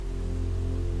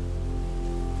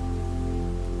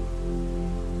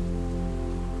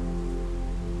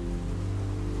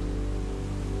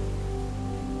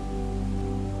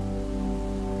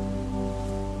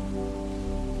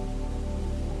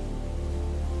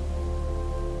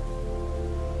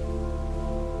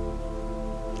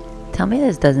Tell me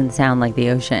this doesn't sound like the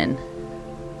ocean.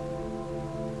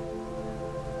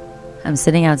 I'm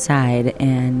sitting outside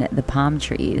and the palm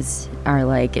trees are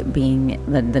like being,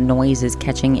 the noise is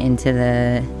catching into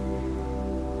the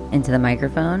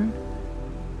microphone.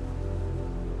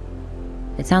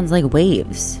 It sounds like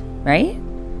waves, right?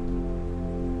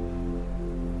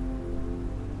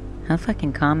 How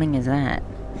fucking calming is that?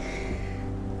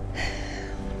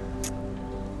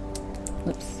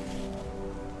 Whoops.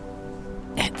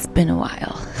 It's been a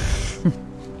while.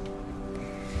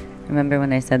 Remember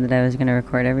when I said that I was going to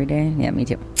record every day? Yeah, me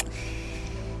too.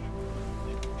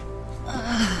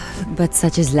 But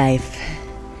such is life.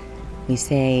 We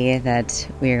say that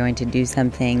we are going to do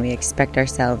something, we expect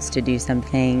ourselves to do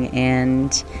something,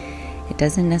 and it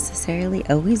doesn't necessarily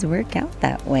always work out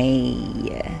that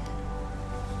way.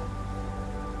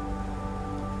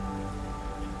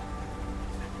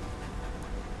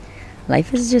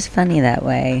 Life is just funny that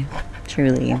way,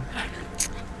 truly.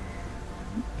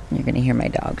 You're going to hear my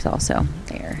dogs also.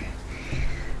 They're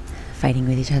fighting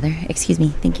with each other. Excuse me.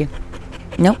 Thank you.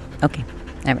 Nope. Okay.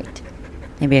 All right.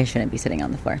 Maybe I shouldn't be sitting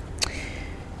on the floor.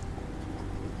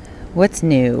 What's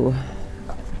new?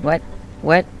 What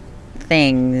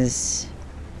things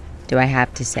do I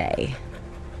have to say?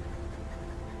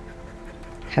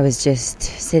 I was just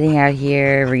sitting out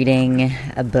here reading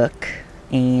a book,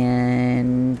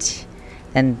 and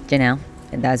then,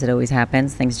 as it always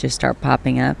happens, things just start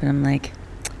popping up, and I'm like,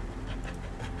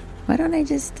 why don't I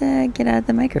just get out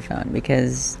the microphone?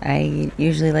 Because I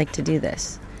usually like to do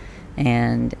this.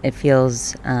 And it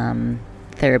feels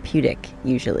therapeutic,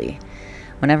 usually.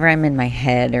 Whenever I'm in my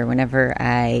head or whenever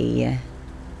I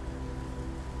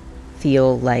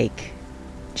feel like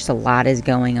just a lot is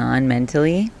going on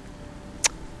mentally,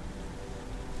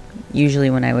 usually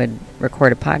when I would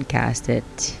record a podcast,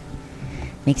 it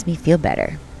makes me feel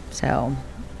better. So,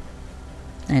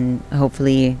 and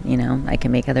hopefully, I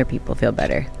can make other people feel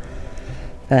better.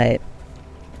 But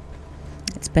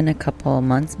it's been a couple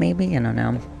months, maybe, I don't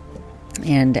know.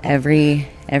 And every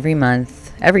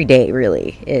month, every day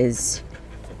really is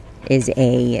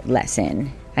a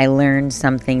lesson. I learn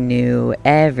something new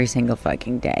every single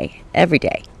fucking day. Every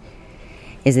day.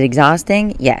 Is it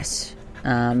exhausting? Yes.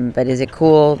 But is it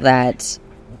cool that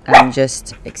I'm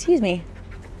just,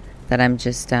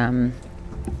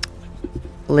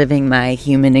 living my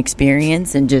human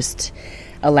experience and just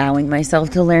allowing myself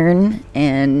to learn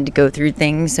and go through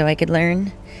things so I could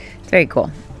learn? It's very cool.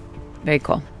 Very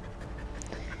cool.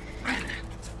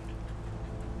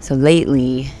 So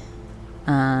lately,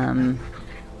 there's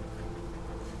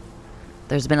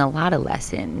been a lot of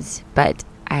lessons, but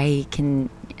I'm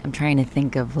trying to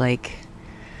think of like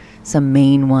some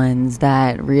main ones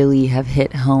that really have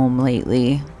hit home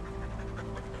lately.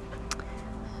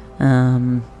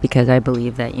 Because I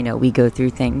believe that, we go through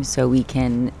things so we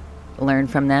can learn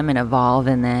from them and evolve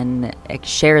and then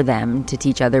share them to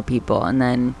teach other people. And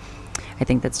then I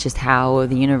think that's just how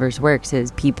the universe works,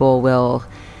 is people will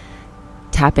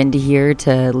tap into here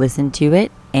to listen to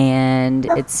it. And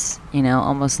it's,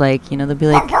 almost like, they'll be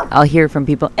like, I'll hear from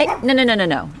people. Hey,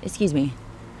 no. Excuse me.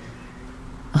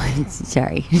 Oh,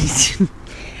 sorry.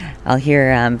 I'll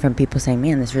hear from people saying,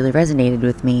 man, this really resonated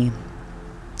with me.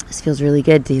 This feels really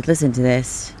good to listen to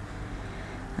this.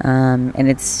 And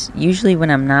it's usually when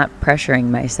I'm not pressuring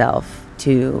myself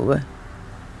to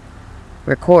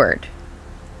record.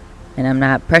 And I'm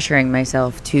not pressuring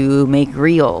myself to make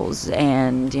reels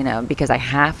and, because I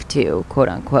have to, quote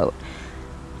unquote.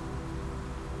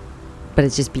 But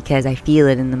it's just because I feel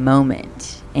it in the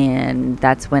moment. And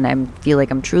that's when I feel like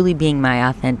I'm truly being my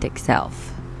authentic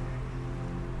self.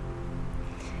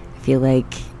 I feel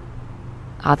like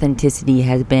authenticity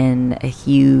has been a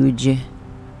huge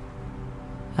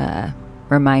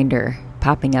reminder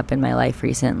popping up in my life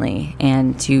recently.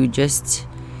 And to just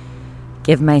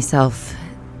give myself,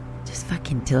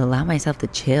 to allow myself to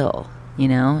chill.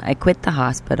 I quit the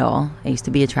hospital. I used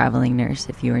to be a traveling nurse,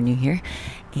 if you are new here.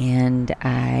 And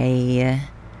I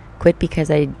quit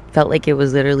because I felt like it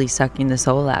was literally sucking the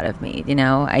soul out of me.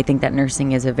 I think that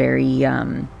nursing is a very,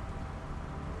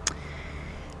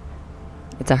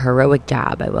 it's a heroic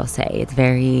job, I will say. It's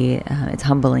very, it's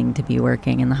humbling to be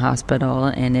working in the hospital,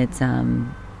 and it's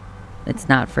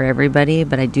not for everybody,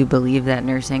 but I do believe that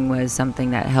nursing was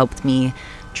something that helped me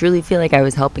truly feel like I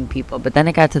was helping people. But then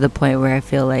it got to the point where I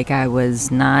feel like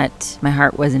my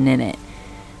heart wasn't in it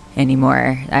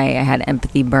anymore. I had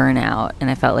empathy burnout,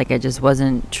 and I felt like I just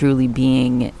wasn't truly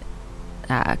being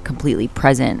completely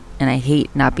present, and I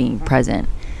hate not being present,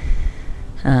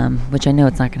 which I know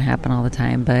it's not going to happen all the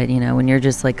time, but when you're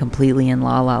just like completely in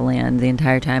la la land the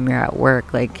entire time you're at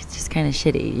work, like it's just kind of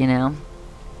shitty,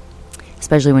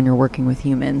 especially when you're working with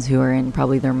humans who are in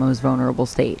probably their most vulnerable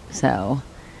state. So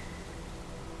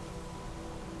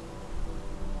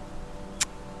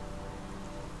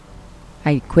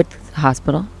I quit the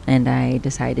hospital and I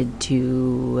decided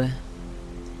to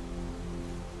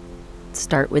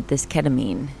start with this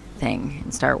ketamine thing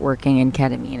and start working in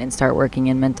ketamine and start working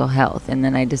in mental health. And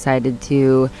then I decided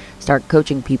to start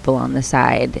coaching people on the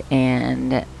side,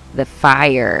 and the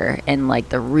fire and like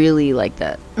the really like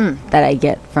the that I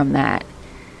get from that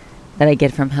I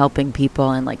get from helping people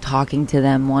and like talking to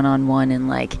them one-on-one and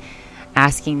like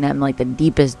asking them like the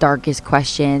deepest, darkest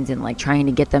questions and like trying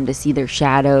to get them to see their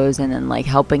shadows, and then like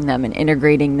helping them and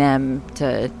integrating their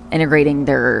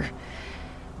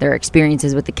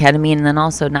experiences with the ketamine, and then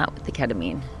also not with the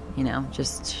ketamine,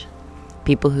 just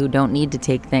people who don't need to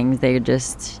take things. They're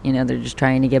just, they're just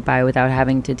trying to get by without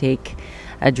having to take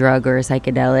a drug or a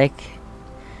psychedelic.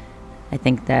 I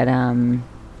think that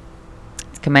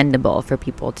it's commendable for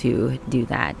people to do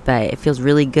that, but it feels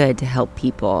really good to help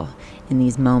people in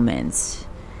these moments.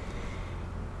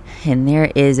 And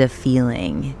there is a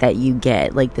feeling that you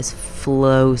get, like this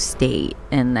flow state.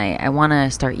 And I want to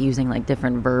start using like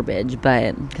different verbiage,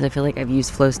 but because I feel like I've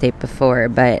used flow state before.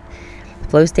 But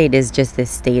flow state is just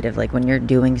this state of like when you're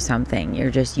doing something,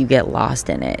 you get lost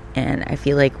in it. And I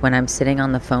feel like when I'm sitting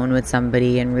on the phone with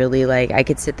somebody and really like I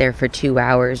could sit there for 2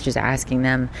 hours just asking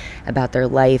them about their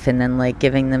life and then like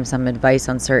giving them some advice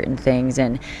on certain things.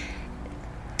 And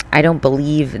I don't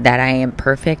believe that I am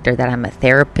perfect or that I'm a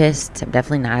therapist. I'm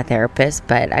definitely not a therapist,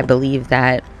 but I believe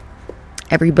that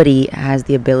everybody has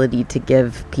the ability to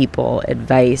give people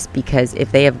advice, because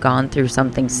if they have gone through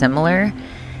something similar,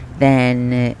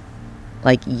 then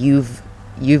like you've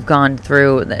gone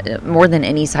through more than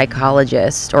any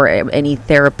psychologist or any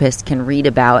therapist can read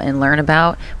about and learn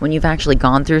about. When you've actually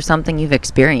gone through something, you've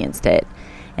experienced it.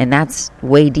 And that's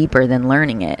way deeper than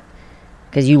learning it,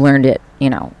 because you learned it,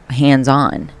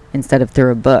 hands-on instead of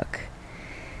through a book.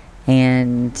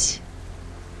 And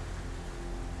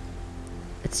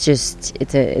it's just,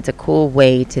 it's a cool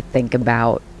way to think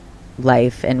about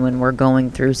life. And when we're going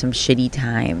through some shitty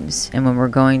times, and when we're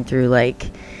going through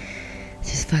like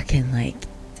just fucking like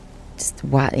just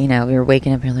what, you're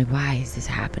waking up and you're like, why is this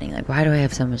happening? Like, why do I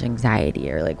have so much anxiety?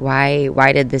 Or like,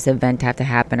 why did this event have to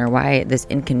happen? Or why this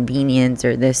inconvenience,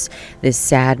 or this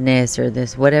sadness, or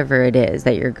this whatever it is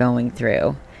that you're going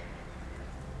through?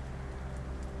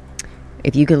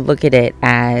 If you could look at it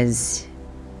as,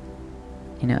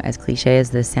 as cliche as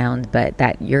this sounds, but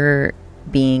that you're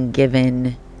being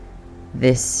given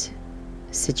this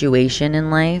situation in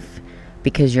life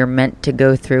because you're meant to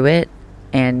go through it,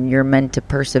 and you're meant to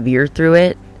persevere through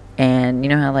it. And you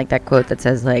know how like that quote that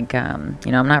says like, I'm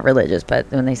not religious,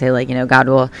 but when they say like,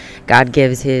 God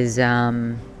gives his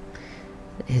what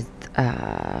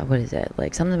is it?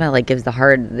 Like something about like gives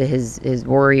his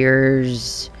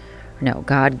warriors. No,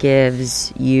 God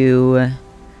gives you,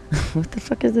 what the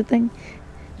fuck is the thing?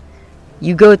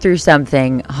 You go through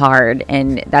something hard,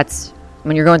 and that's,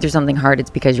 when you're going through something hard, it's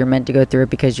because you're meant to go through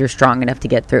it, because you're strong enough to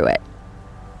get through it.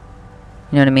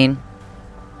 You know what I mean?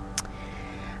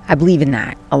 I believe in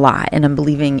that a lot, and I'm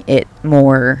believing it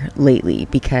more lately,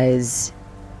 because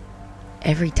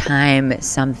every time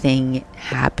something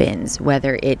happens,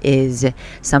 whether it is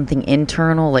something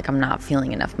internal, like I'm not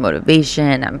feeling enough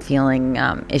motivation, I'm feeling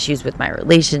issues with my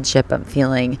relationship, I'm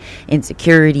feeling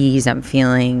insecurities, I'm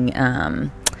feeling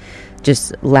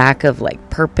just lack of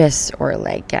like purpose, or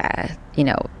like,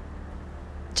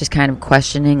 just kind of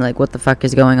questioning like what the fuck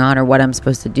is going on or what I'm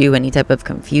supposed to do, any type of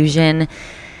confusion.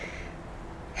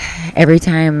 Every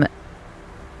time,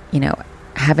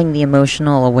 having the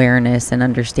emotional awareness and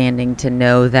understanding to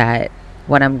know that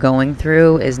what I'm going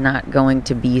through is not going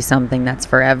to be something that's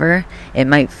forever. It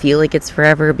might feel like it's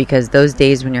forever, because those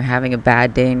days when you're having a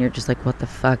bad day and you're just like, what the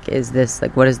fuck is this?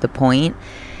 Like, what is the point?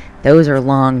 Those are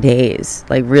long days,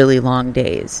 like really long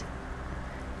days.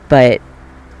 But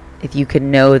if you could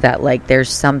know that like there's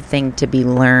something to be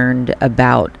learned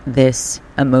about this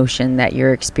emotion that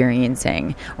you're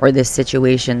experiencing, or this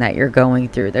situation that you're going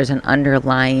through, there's an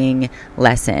underlying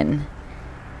lesson,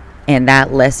 and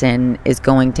that lesson is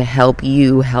going to help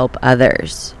you help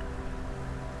others.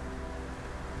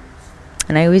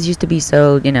 And I always used to be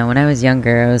so, when I was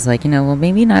younger, I was like, well,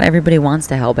 maybe not everybody wants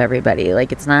to help everybody.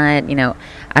 Like, it's not,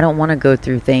 I don't want to go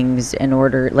through things in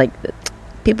order, like,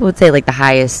 people would say like the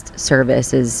highest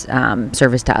service is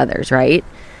service to others, right?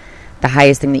 The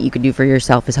highest thing that you could do for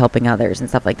yourself is helping others and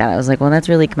stuff like that. I was like, well, that's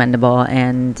really commendable,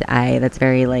 and that's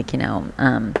very like,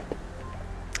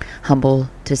 humble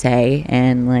to say,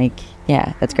 and like,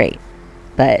 yeah, that's great.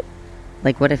 But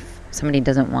like, what if somebody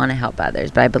doesn't want to help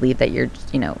others? But I believe that you're,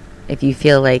 If you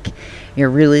feel like you're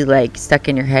really like stuck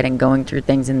in your head and going through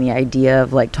things, and the idea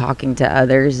of like talking to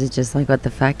others is just like, what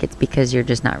the fuck? It's because you're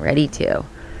just not ready to.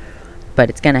 But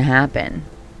it's going to happen.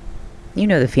 You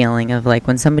know the feeling of like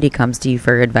when somebody comes to you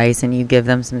for advice and you give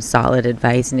them some solid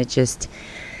advice, and it's just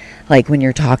like when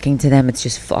you're talking to them, it's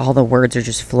just all the words are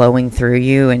just flowing through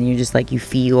you, and you just like, you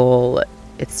feel,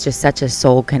 it's just such a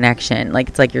soul connection. Like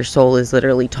it's like your soul is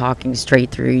literally talking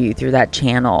straight through you, through that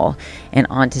channel and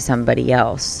onto somebody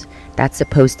else. That's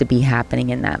supposed to be happening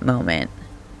in that moment,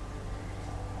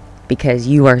 because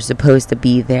you are supposed to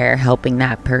be there helping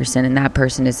that person, and that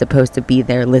person is supposed to be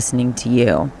there listening to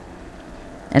you.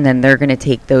 And then they're going to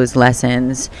take those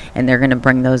lessons and they're going to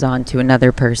bring those on to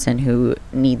another person who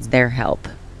needs their help.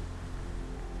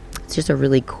 It's just a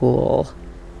really cool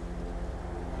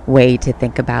way to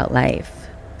think about life.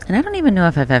 And I don't even know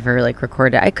if I've ever like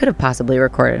recorded. I could have possibly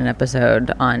recorded an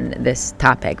episode on this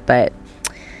topic, but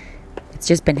it's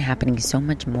just been happening so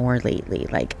much more lately.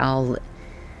 Like I'll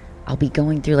be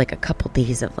going through like a couple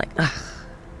days of like, ugh,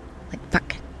 like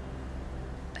fuck.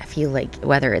 I feel like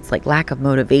whether it's like lack of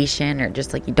motivation or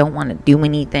just like you don't want to do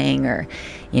anything, or,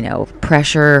 you know,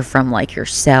 pressure from like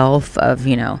yourself of,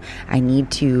 you know, I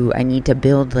need to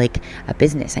build like a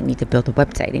business. I need to build a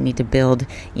website. I need to build,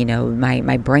 you know,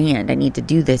 my brand. I need to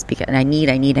do this because I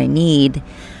need.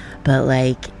 But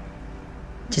like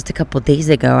just a couple days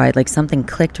ago, I like something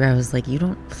clicked where I was like, you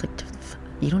don't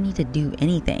need to do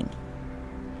anything.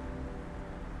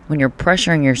 When you're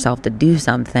pressuring yourself to do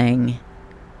something,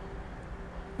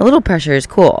 a little pressure is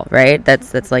cool, right?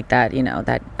 That's like that,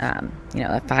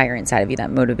 that fire inside of you,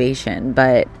 that motivation.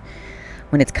 But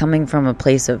when it's coming from a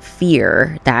place of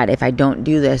fear that if I don't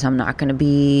do this, I'm not going to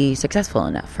be successful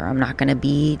enough, or I'm not going to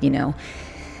be,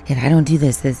 if I don't do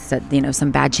this,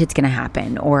 some bad shit's going to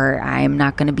happen, or I'm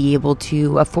not going to be able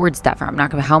to afford stuff, or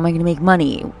how am I going to make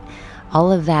money?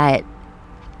 All of that.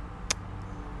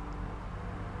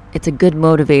 It's a good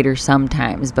motivator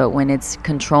sometimes, but when it's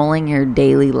controlling your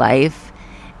daily life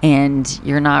and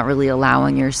you're not really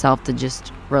allowing yourself to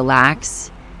just relax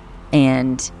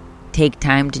and take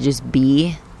time to just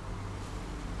be,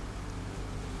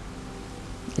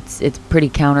 it's pretty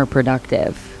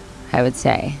counterproductive, I would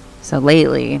say. So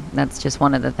lately, that's just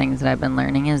one of the things that I've been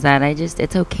learning, is that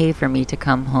it's okay for me to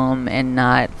come home and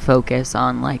not focus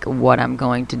on like what I'm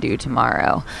going to do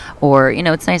tomorrow. Or,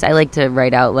 it's nice. I like to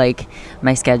write out like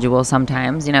my schedule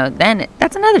sometimes, then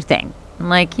that's another thing. I'm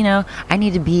like, I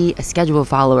need to be a schedule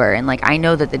follower. And like, I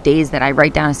know that the days that I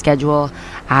write down a schedule,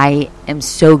 I am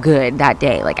so good that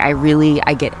day. Like I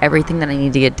get everything that I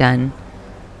need to get done.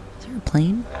 Is there a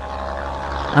plane?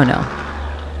 Oh no,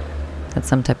 that's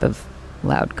some type of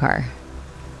loud car.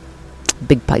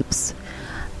 Big pipes.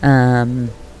 What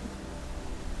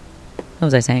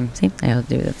was I saying? See, I have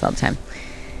to do this all the time.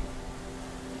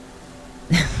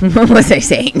 What was I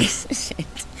saying? Shit.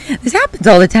 This happens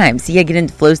all the time. See, I get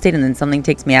into flow state and then something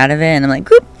takes me out of it and I'm like,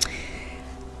 whoop.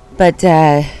 But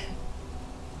the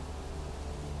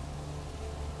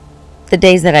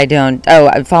days that I don't,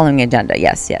 I'm following agenda.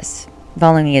 Yes.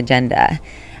 Following the agenda.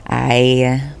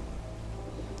 I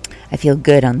feel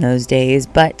good on those days,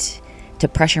 but to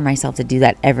pressure myself to do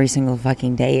that every single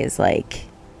fucking day is like,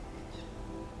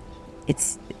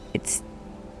 it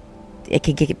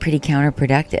could get pretty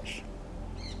counterproductive.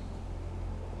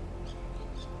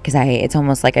 Because it's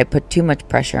almost like I put too much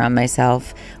pressure on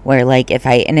myself, where like if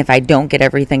I don't get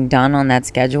everything done on that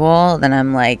schedule, then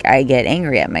I'm like, I get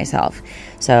angry at myself.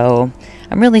 So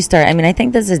I'm really I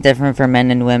think this is different for men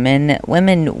and women.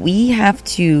 Women, we have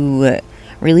to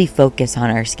really focus on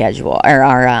our schedule, or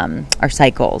our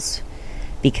cycles,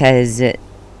 because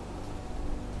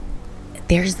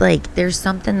there's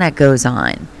something that goes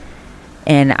on.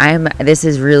 And this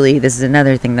is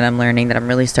another thing that I'm learning, that I'm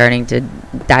really starting to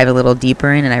dive a little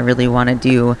deeper in, and I really want to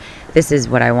do. This is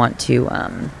what I want to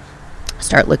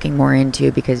start looking more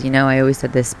into, because I always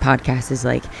said this podcast is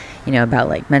like, about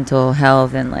like mental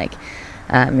health and like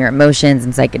your emotions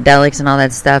and psychedelics and all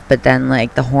that stuff, but then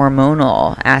like the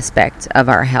hormonal aspect of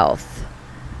our health.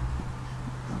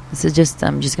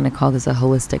 I'm just going to call this a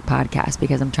holistic podcast,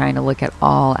 because I'm trying to look at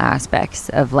all aspects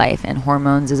of life, and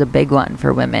hormones is a big one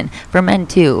for women, for men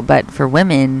too. But for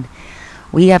women,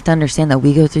 we have to understand that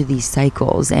we go through these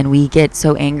cycles, and we get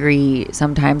so angry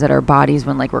sometimes at our bodies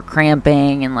when like we're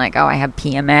cramping and like, oh, I have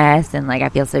PMS and like I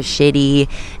feel so shitty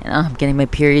and I'm getting my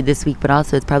period this week, but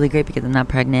also it's probably great because I'm not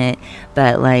pregnant.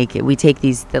 But like we take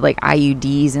these like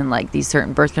IUDs and like these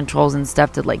certain birth controls and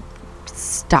stuff to like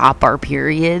stop our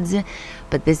periods.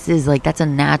 But this is like, that's a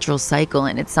natural cycle,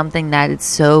 and it's something that it's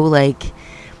so like,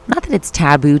 not that it's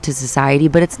taboo to society,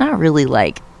 but it's not really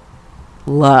like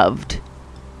loved.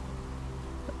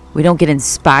 we don't get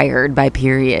inspired by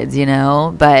periods,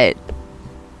 but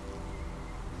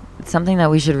it's something that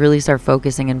we should really start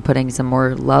focusing and putting some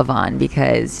more love on,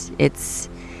 because it's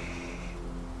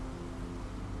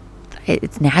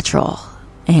natural.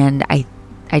 And I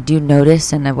do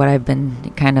notice, and what I've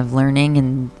been kind of learning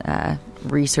and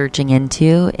researching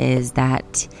into is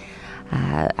that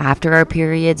after our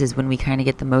periods is when we kind of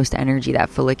get the most energy, that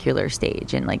follicular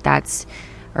stage. And like that's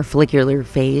our follicular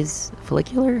phase.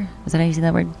 Follicular? Is that how you say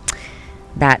that word?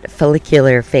 That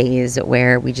follicular phase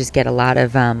where we just get a lot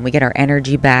of, we get our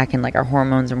energy back, and like our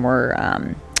hormones are more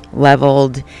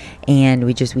leveled, and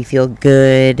we feel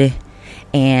good.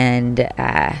 And,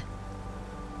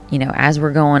 as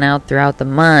we're going out throughout the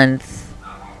month,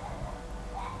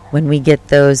 when we get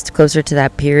those closer to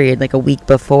that period, like a week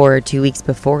before or 2 weeks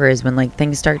before, is when like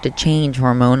things start to change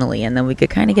hormonally, and then we could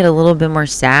kind of get a little bit more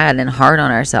sad and hard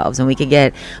on ourselves, and we could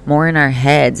get more in our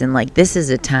heads. And like this is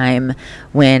a time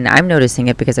when I'm noticing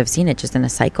it, because I've seen it just in a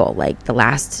cycle, like the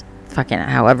last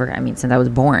since I was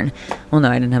born. Well, no,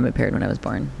 I didn't have my period when I was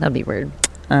born. That'd be weird.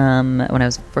 When I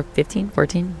was 15,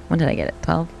 14, when did I get it?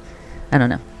 12? I don't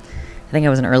know. I think I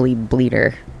was an early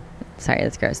bleeder. Sorry,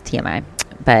 that's gross. TMI.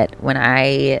 But when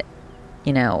I've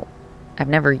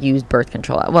never used birth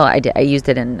control. Well, I did. I used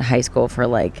it in high school for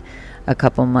like a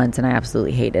couple months, and I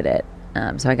absolutely hated it.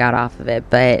 So I got off of it.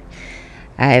 But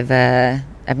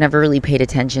I've never really paid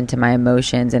attention to my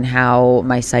emotions and how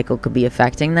my cycle could be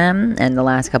affecting them. And the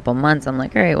last couple months, I'm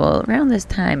like, all right, well, around this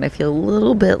time, I feel a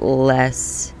little bit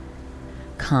less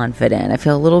confident. I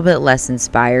feel a little bit less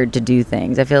inspired to do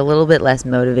things. I feel a little bit less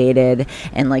motivated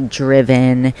and like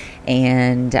driven,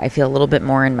 and I feel a little bit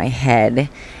more in my head.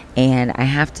 And I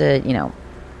have to,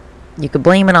 you could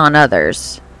blame it on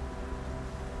others,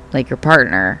 like your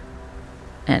partner,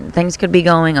 and things could be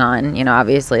going on,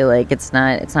 obviously, like it's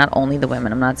not only the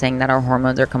women. I'm not saying that our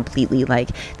hormones are completely like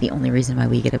the only reason why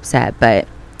we get upset, but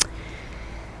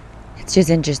it's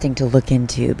just interesting to look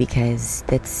into, because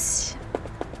it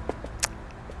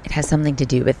has something to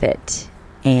do with it.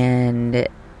 And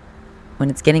when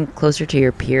it's getting closer to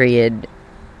your period,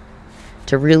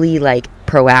 to really like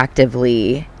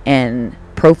proactively and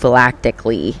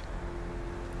prophylactically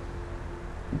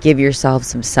give yourself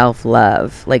some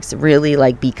self-love, like really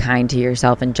like be kind to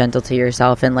yourself and gentle to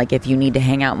yourself. And like if you need to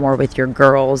hang out more with your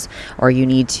girls, or you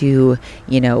need to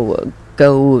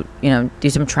go do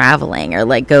some traveling, or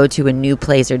like go to a new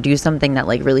place, or do something that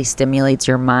like really stimulates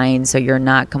your mind, so you're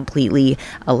not completely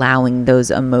allowing those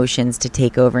emotions to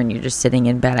take over and you're just sitting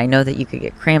in bed. I know that you could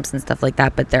get cramps and stuff like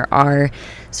that, but there are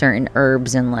certain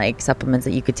herbs and like supplements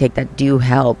that you could take that do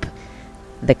help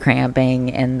the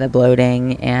cramping and the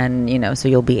bloating, and so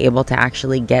you'll be able to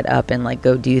actually get up and like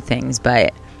go do things.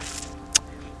 But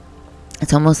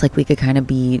it's almost like we could kind of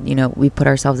be, we put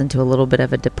ourselves into a little bit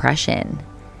of a depression.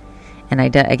 And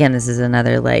again, this is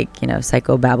another like,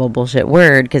 psychobabble bullshit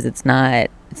word, because it's not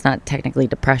technically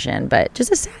depression, but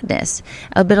just a sadness,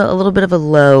 a little bit of a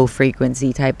low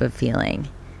frequency type of feeling.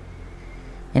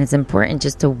 And it's important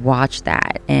just to watch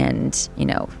that and,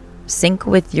 sync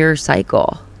with your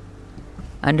cycle.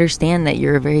 Understand that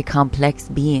you're a very complex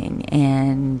being,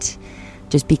 and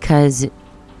just because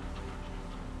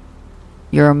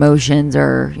your emotions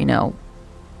are,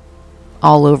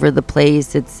 all over the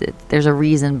place, there's a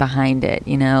reason behind it.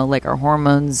 Like our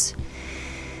hormones,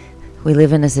 we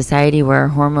live in a society where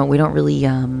we don't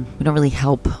really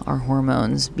help our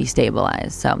hormones be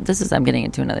stabilized. So I'm getting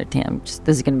into another this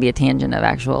is going to be a tangent of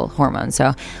actual hormones,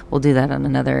 so we'll do that on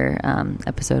another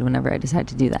episode whenever I decide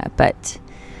to do that. But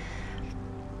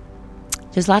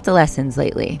just lots of lessons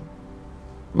lately.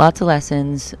 Lots of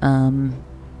lessons.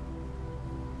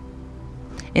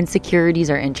 Insecurities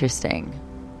are interesting.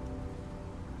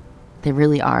 They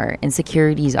really are.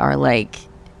 Insecurities are like,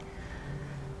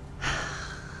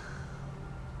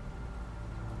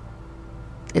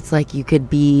 it's like they could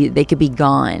be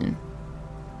gone.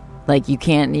 Like you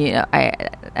can't,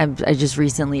 I just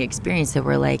recently experienced it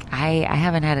where like I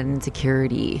haven't had an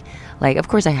insecurity. Like, of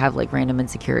course I have like random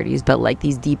insecurities, but like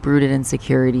these deep rooted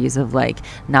insecurities of like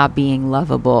not being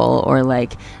lovable, or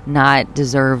like not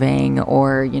deserving,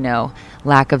 or,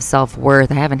 lack of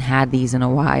self-worth. I haven't had these in a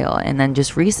while. And then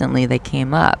just recently they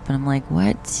came up, and I'm like,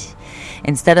 what?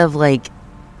 Instead of like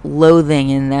loathing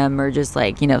in them, or just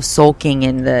like, sulking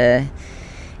in the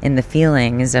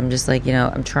feelings, I'm just like,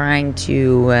 I'm trying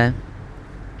to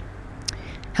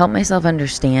help myself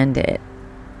understand it.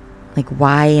 Like,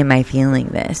 why am I feeling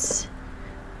this?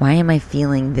 Why am I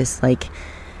feeling this, like,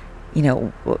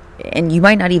 and you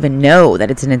might not even know that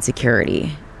it's an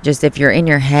insecurity. just if you're in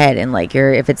your head and like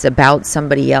if it's about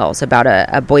somebody else, about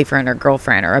a boyfriend or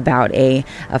girlfriend, or about a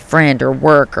friend or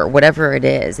work or whatever it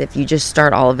is, if you just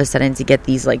start all of a sudden to get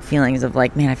these like feelings of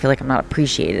like, man, I feel like I'm not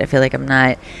appreciated. I feel like am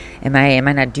I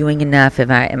not doing enough?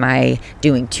 Am I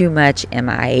doing too much? Am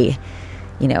I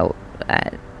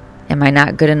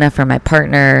not good enough for my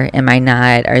partner?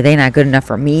 Are they not good enough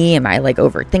for me? Am I like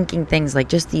overthinking things? Like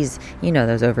just these,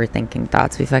 those overthinking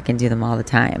thoughts. We fucking do them all the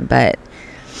time. But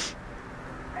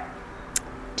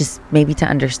just maybe to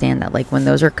understand that like when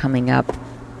those are coming up,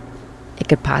 it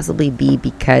could possibly be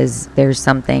because there's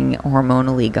something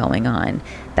hormonally going on,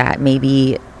 that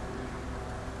maybe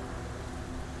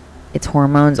it's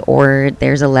hormones, or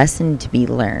there's a lesson to be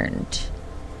learned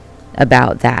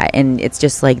about that. And it's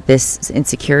just like this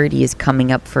insecurity is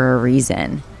coming up for a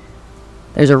reason.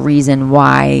 There's a reason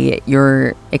why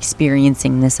you're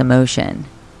experiencing this emotion.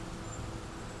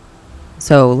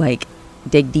 So like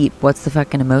dig deep. What's the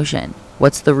fucking emotion?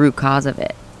 What's the root cause of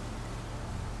it?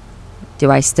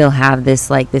 Do I still have this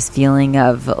feeling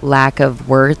of lack of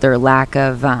worth, or lack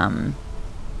of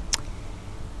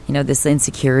this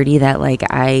insecurity that like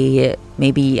I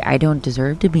don't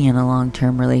deserve to be in a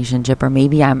long-term relationship, or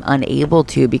maybe I'm unable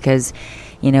to because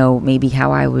maybe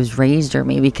how I was raised, or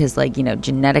maybe because like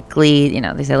genetically,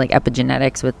 they say like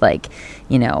epigenetics with like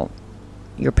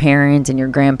your parents and your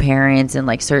grandparents and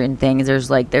like certain things, there's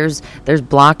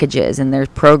blockages and there's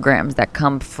programs that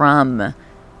come from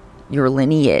your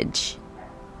lineage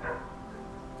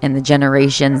and the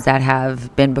generations that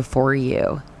have been before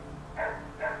you.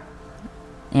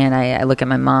 And I look at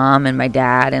my mom and my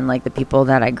dad and like the people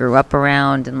that I grew up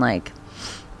around, and like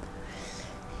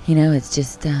it's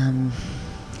just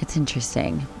it's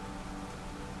interesting.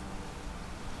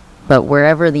 But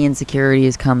wherever the insecurity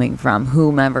is coming from,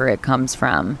 whomever it comes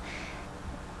from,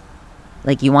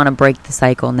 like you want to break the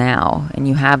cycle now, and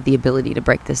you have the ability to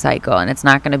break the cycle. And it's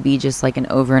not going to be just like an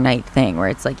overnight thing where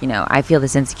it's like, I feel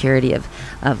this insecurity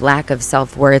of lack of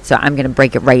self-worth, so I'm going to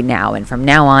break it right now. And from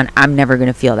now on, I'm never going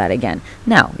to feel that again.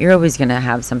 No, you're always going to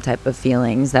have some type of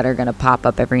feelings that are going to pop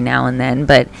up every now and then,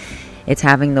 but it's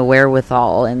having the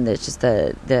wherewithal and it's just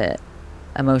the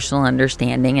emotional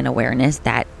understanding and awareness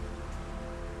that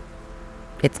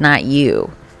it's not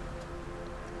you.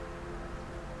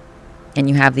 And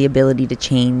you have the ability to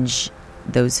change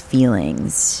those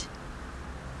feelings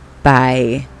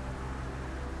by,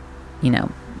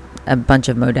 a bunch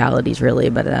of modalities, really.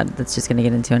 But that's just going to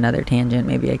get into another tangent.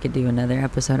 Maybe I could do another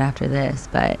episode after this.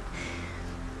 But,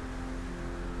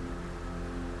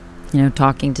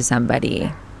 talking to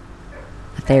somebody,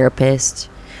 a therapist,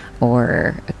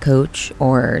 or a coach,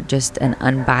 or just an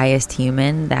unbiased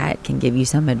human that can give you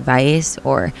some advice,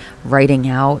 or writing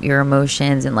out your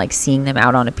emotions and like seeing them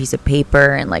out on a piece of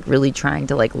paper and like really trying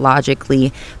to like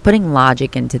logically putting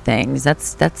logic into things.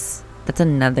 That's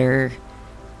another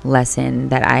lesson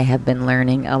that I have been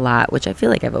learning a lot, which I feel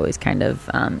like I've always kind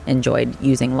of enjoyed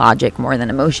using logic more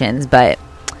than emotions, but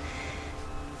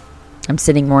I'm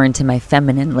sitting more into my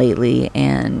feminine lately,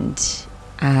 and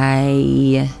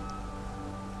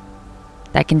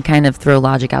that can kind of throw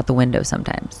logic out the window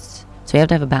sometimes. So you have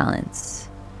to have a balance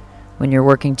when you're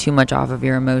working too much off of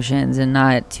your emotions and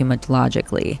not too much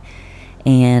logically.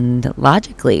 And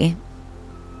logically,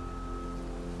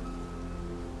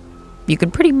 you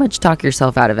can pretty much talk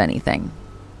yourself out of anything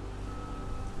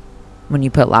when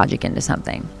you put logic into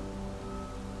something.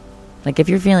 Like if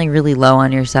you're feeling really low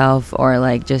on yourself, or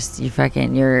like just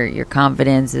your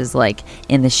confidence is like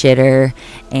in the shitter,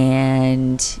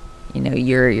 and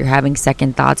you're having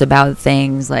second thoughts about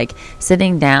things, like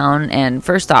sitting down and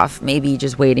first off, maybe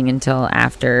just waiting until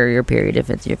after your period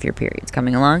if your period's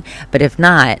coming along. But if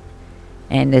not,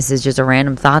 and this is just a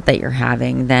random thought that you're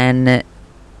having, then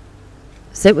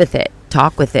sit with it,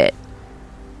 talk with it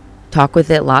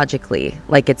logically.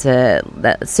 Like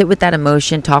sit with that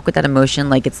emotion, talk with that emotion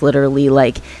like it's literally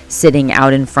like sitting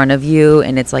out in front of you,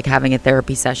 and it's like having a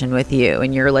therapy session with you,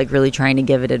 and you're like really trying to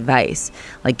give it advice,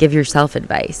 like give yourself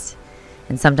advice.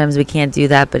 And sometimes we can't do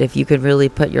that, but if you could really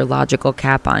put your logical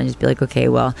cap on and just be like, okay,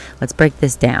 well, let's break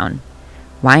this down.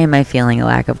 Why am I feeling a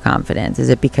lack of confidence? Is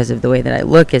it because of the way that I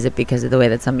look? Is it because of the way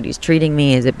that somebody's treating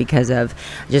me? Is it because of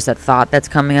just a thought that's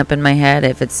coming up in my head?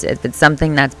 If it's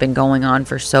something that's been going on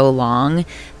for so long,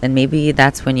 then maybe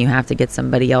that's when you have to get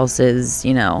somebody else's,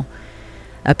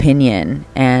 opinion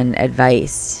and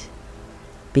advice,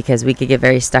 because we could get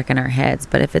very stuck in our heads.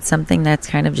 But if it's something that's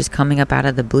kind of just coming up out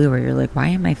of the blue, where you're like, why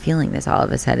am I feeling this all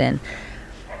of a sudden?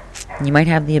 You might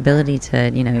have the ability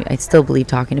to, I still believe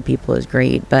talking to people is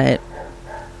great, but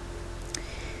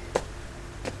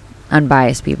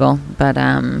unbiased people, but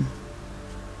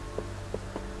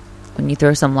when you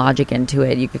throw some logic into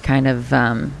it, you could kind of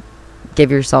give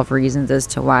yourself reasons as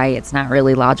to why it's not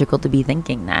really logical to be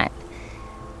thinking that.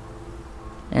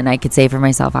 And I could say for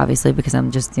myself, obviously, because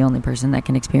I'm just the only person that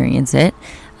can experience it,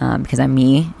 because I'm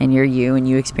me and you're you and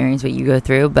you experience what you go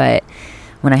through. But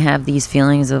when I have these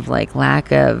feelings of like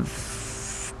lack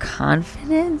of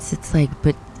confidence, it's like,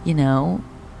 but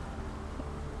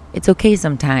it's okay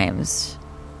sometimes.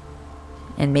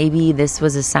 And maybe this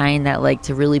was a sign that like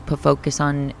to really put focus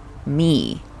on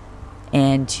me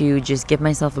and to just give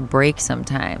myself a break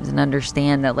sometimes and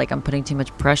understand that like I'm putting too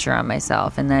much pressure on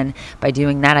myself. And then by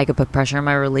doing that, I could put pressure on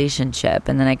my relationship,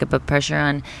 and then I could put pressure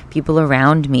on people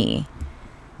around me.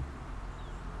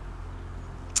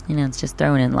 It's just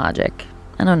throwing in logic.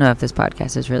 I don't know if this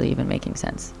podcast is really even making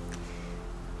sense.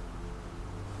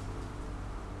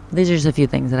 These are just a few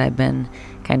things that I've been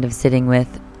kind of sitting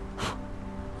with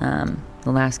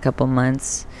the last couple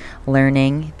months,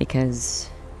 learning, because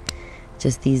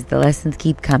just the lessons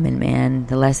keep coming, man.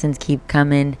 The lessons keep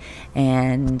coming,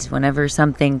 and whenever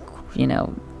something,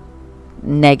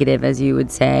 negative, as you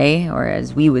would say, or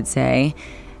as we would say,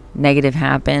 negative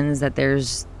happens, that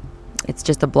it's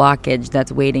just a blockage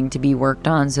that's waiting to be worked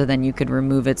on, so then you could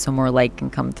remove it so more light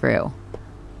can come through.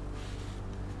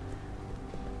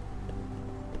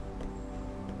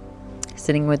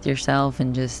 Sitting with yourself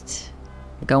and just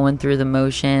going through the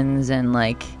motions and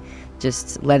like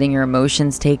just letting your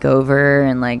emotions take over,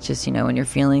 and like just when you're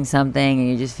feeling something and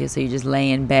you just feel, so you just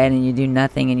lay in bed and you do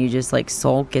nothing and you just like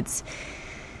sulk,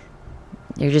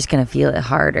 you're just gonna feel it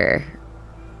harder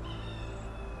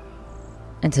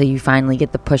until you finally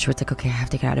get the push where it's like, okay, I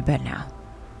have to get out of bed now.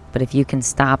 But if you can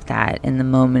stop that in the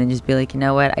moment and just be like, you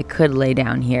know what, I could lay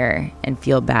down here and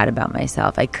feel bad about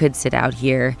myself. I could sit out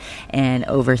here and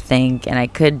overthink, and I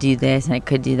could do this and I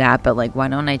could do that, but like, why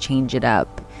don't I change it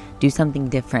up? Do something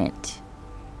different.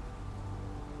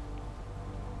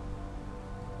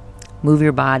 Move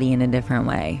your body in a different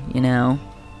way,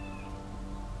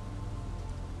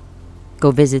 Go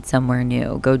visit somewhere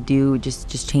new. Go do,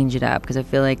 just change it up. Because I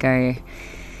feel like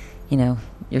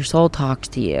your soul talks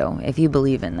to you. If you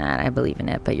believe in that, I believe in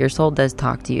it. But your soul does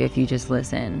talk to you if you just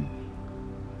listen.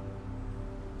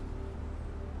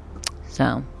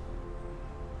 So,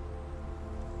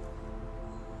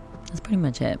 that's pretty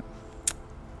much it.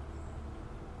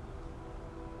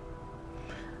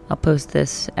 I'll post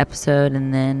this episode,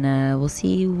 and then we'll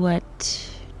see what...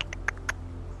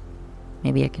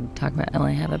 Maybe I can talk about...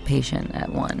 I have a patient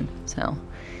at 1, so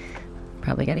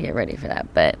probably got to get ready for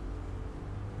that. But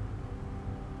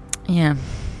yeah,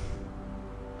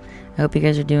 I hope you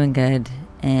guys are doing good,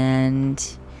 and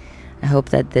I hope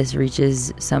that this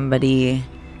reaches somebody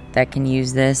that can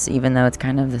use this, even though it's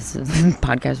kind of... This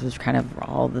podcast was kind of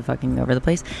all the fucking over the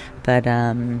place. But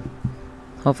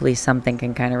hopefully something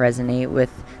can kind of resonate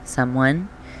with someone.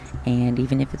 And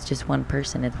even if it's just one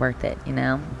person, it's worth it,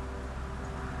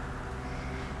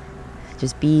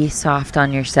 Just be soft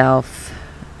on yourself.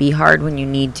 Be hard when you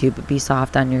need to, but be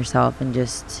soft on yourself, and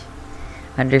just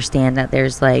understand that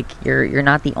there's like, you're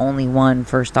not the only one,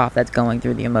 first off, that's going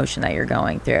through the emotion that you're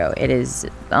going through. It is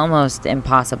almost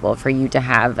impossible for you to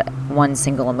have one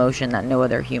single emotion that no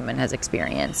other human has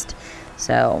experienced.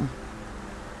 So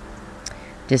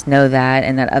just know that,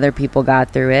 and that other people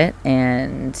got through it,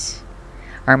 and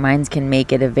our minds can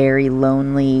make it a very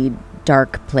lonely,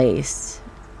 dark place.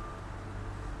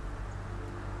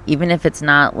 Even if it's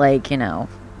not like,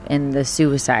 in the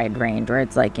suicide range where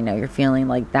it's like, you're feeling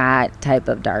like that type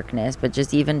of darkness, but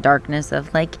just even darkness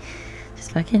of like,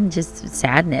 just fucking just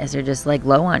sadness, or just like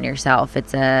low on yourself. It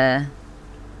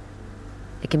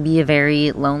can be a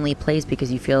very lonely place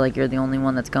because you feel like you're the only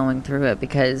one that's going through it,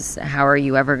 because how are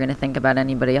you ever going to think about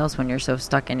anybody else when you're so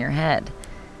stuck in your head?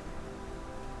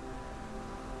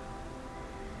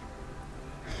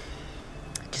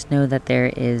 Just know that there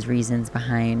is reasons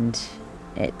behind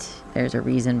it. There's a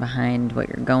reason behind what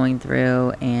you're going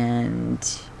through, and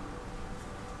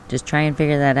just try and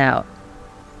figure that out.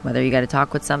 Whether you got to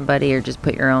talk with somebody or just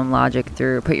put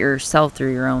yourself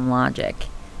through your own logic.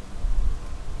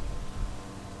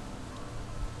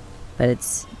 But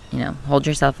it's, hold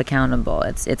yourself accountable.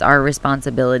 It's our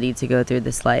responsibility to go through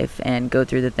this life and go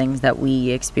through the things that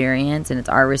we experience, and it's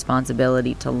our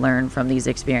responsibility to learn from these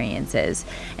experiences.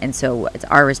 And so it's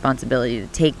our responsibility to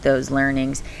take those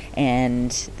learnings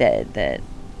and the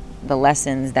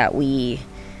lessons that we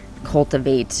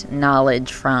cultivate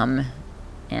knowledge from,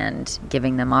 and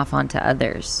giving them off onto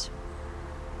others.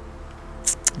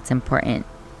 It's important.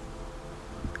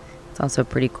 It's also a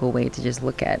pretty cool way to just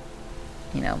look at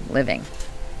living.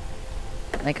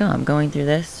 Like, oh, I'm going through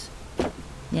this.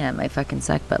 yeah, it might fucking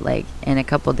suck, but like in a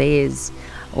couple days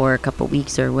or a couple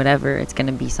weeks or whatever, it's going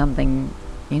to be something,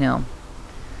 you know,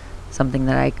 something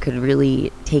that I could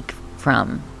really take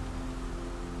from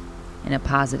in a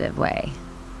positive way.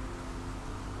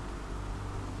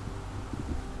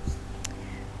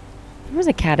 There was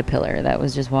a caterpillar that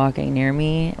was just walking near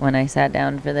me when I sat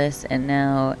down for this, and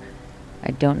now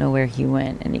I don't know where he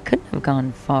went. And he couldn't have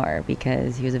gone far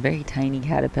because he was a very tiny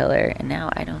caterpillar, and now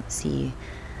I don't see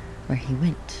where he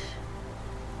went.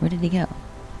 Where did he go?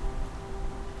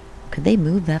 Could they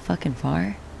move that fucking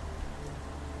far?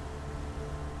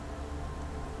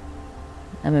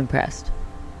 I'm impressed.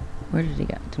 Where did he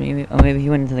go? Maybe he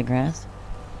went into the grass?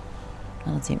 I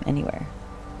don't see him anywhere.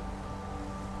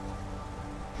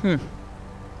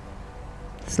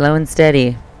 Slow and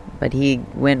steady, but he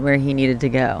went where he needed to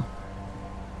go.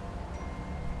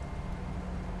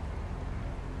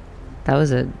 That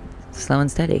was a slow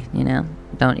and steady, you know?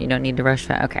 You don't need to rush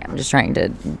fast. Okay, I'm just trying to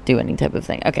do any type of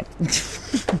thing. Okay.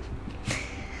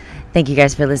 Thank you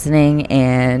guys for listening,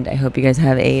 and I hope you guys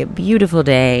have a beautiful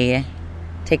day.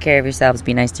 Take care of yourselves.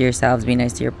 Be nice to yourselves. Be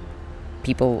nice to your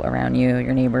people around you,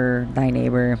 your neighbor, thy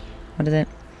neighbor. What is it?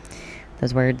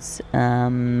 Those words.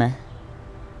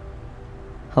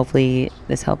 Hopefully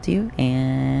this helped you,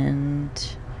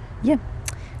 and yeah,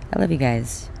 I love you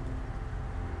guys.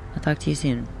 I'll talk to you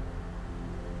soon.